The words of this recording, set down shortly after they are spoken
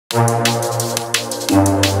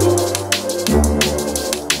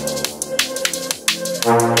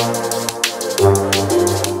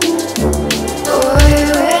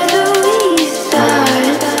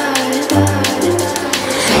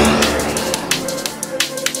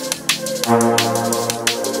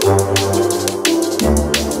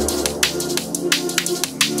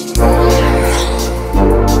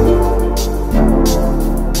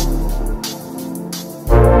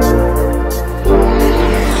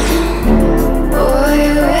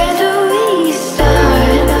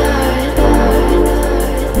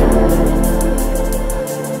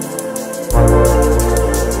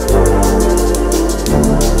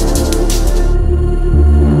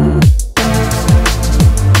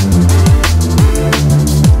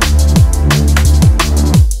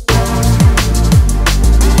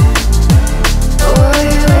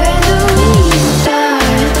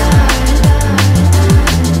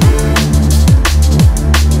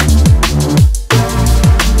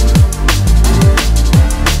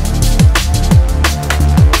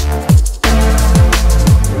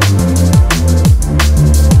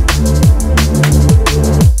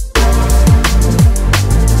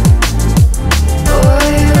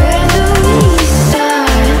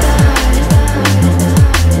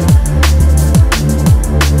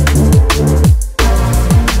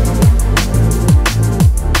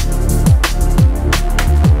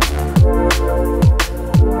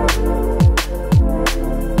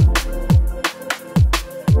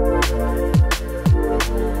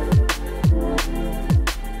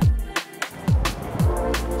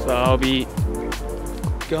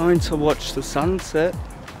going to watch the sunset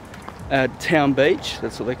at Town Beach.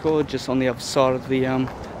 That's what they call it, just on the other side of the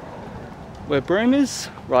where Broome is.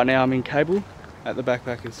 Right now I'm in Cable at the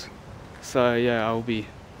Backpackers. So yeah, I'll be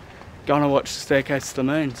going to watch the Staircase to the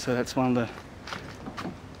Moon. So that's one of the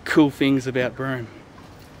cool things about Broome.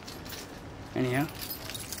 Anyhow,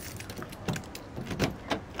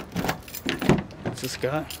 let's just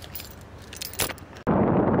go.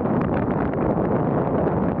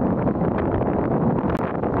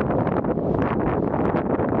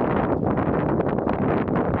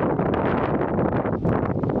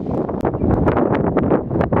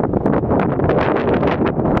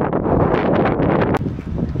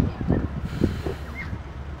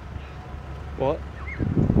 What?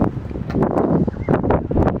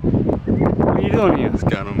 What are you doing here? What's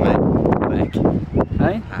going on, mate? Back.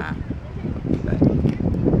 Hey? Ah.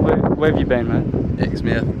 Where have you been, mate?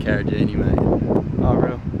 Exmouth and Carragini, mate. Oh,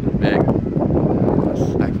 real? Back.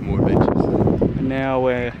 Back for more adventures. And now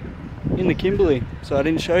we're in the Kimberley, so I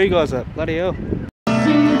didn't show you guys that. Bloody hell.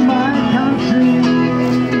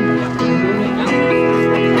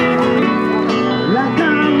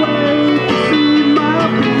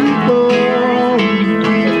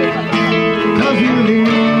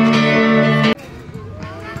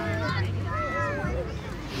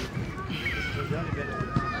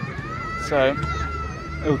 So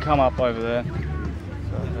it'll come up over there. So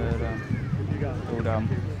I've heard,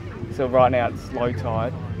 so right now it's low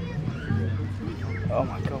tide. Oh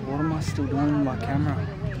my god, what am I still doing with my camera?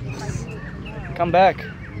 Come back.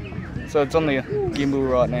 So it's on the gimbal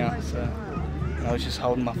right now. So I was just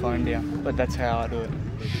holding my phone down, but that's how I do it.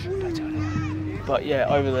 Don't do it. But yeah,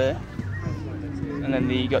 over there, and then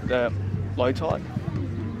you got the low tide,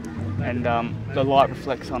 and the light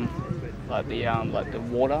reflects on like the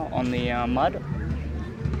water on the mud,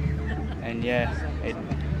 and yeah, it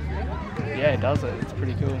does it. It's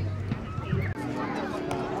pretty cool.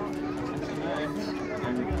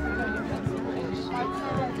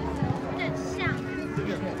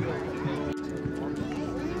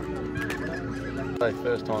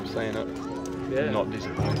 First time seeing it. Yeah. Not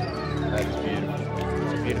disappointed. That is beautiful.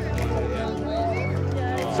 It's a beautiful thing,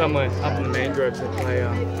 yeah. Somewhere up in the mangroves they play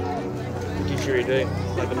didgeridoo,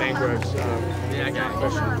 like the mangroves. Professional. Yeah,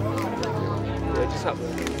 just up there.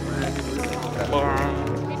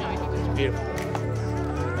 It's beautiful.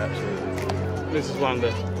 Absolutely. This is one of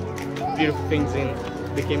the beautiful things in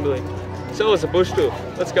the Kimberley. So it's a bush tour.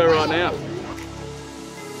 Let's go right now.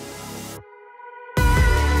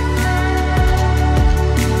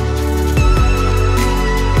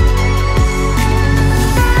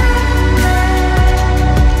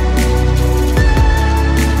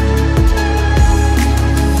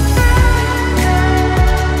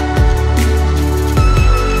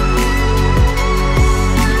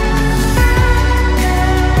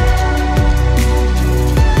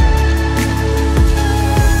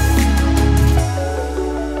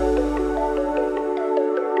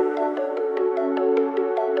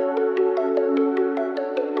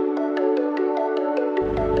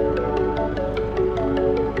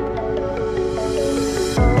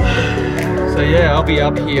 So yeah, I'll be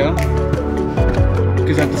up here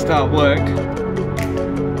because I have to start work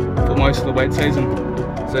for most of the wet season.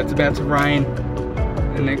 So it's about to rain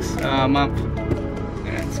the next month,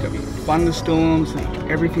 and it's gonna be thunderstorms.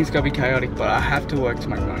 Everything's gonna be chaotic, but I have to work to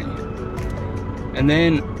make money. And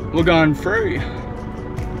then we're going through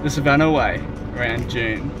the Savannah Way around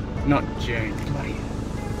June, not June, bloody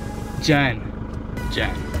January.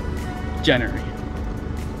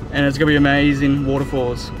 And it's gonna be amazing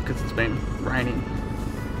waterfalls because it's been raining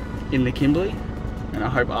in the Kimberley, and I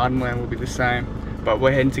hope Ardenland will be the same. But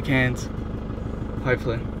we're heading to Cairns,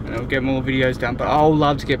 hopefully, and I'll get more videos done. But I'll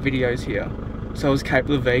love to get videos here. So is Cape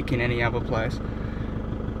Leveque in any other place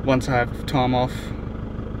once I have time off,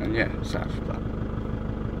 and yeah, stuff. But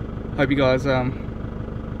hope you guys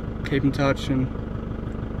keep in touch and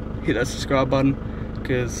hit that subscribe button,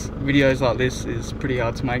 because videos like this is pretty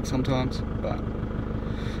hard to make sometimes, but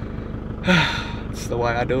it's the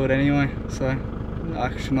way I do it anyway, so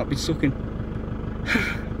I should not be sucking.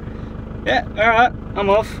 Yeah, alright, I'm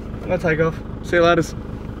off. I'm gonna take off. See you later.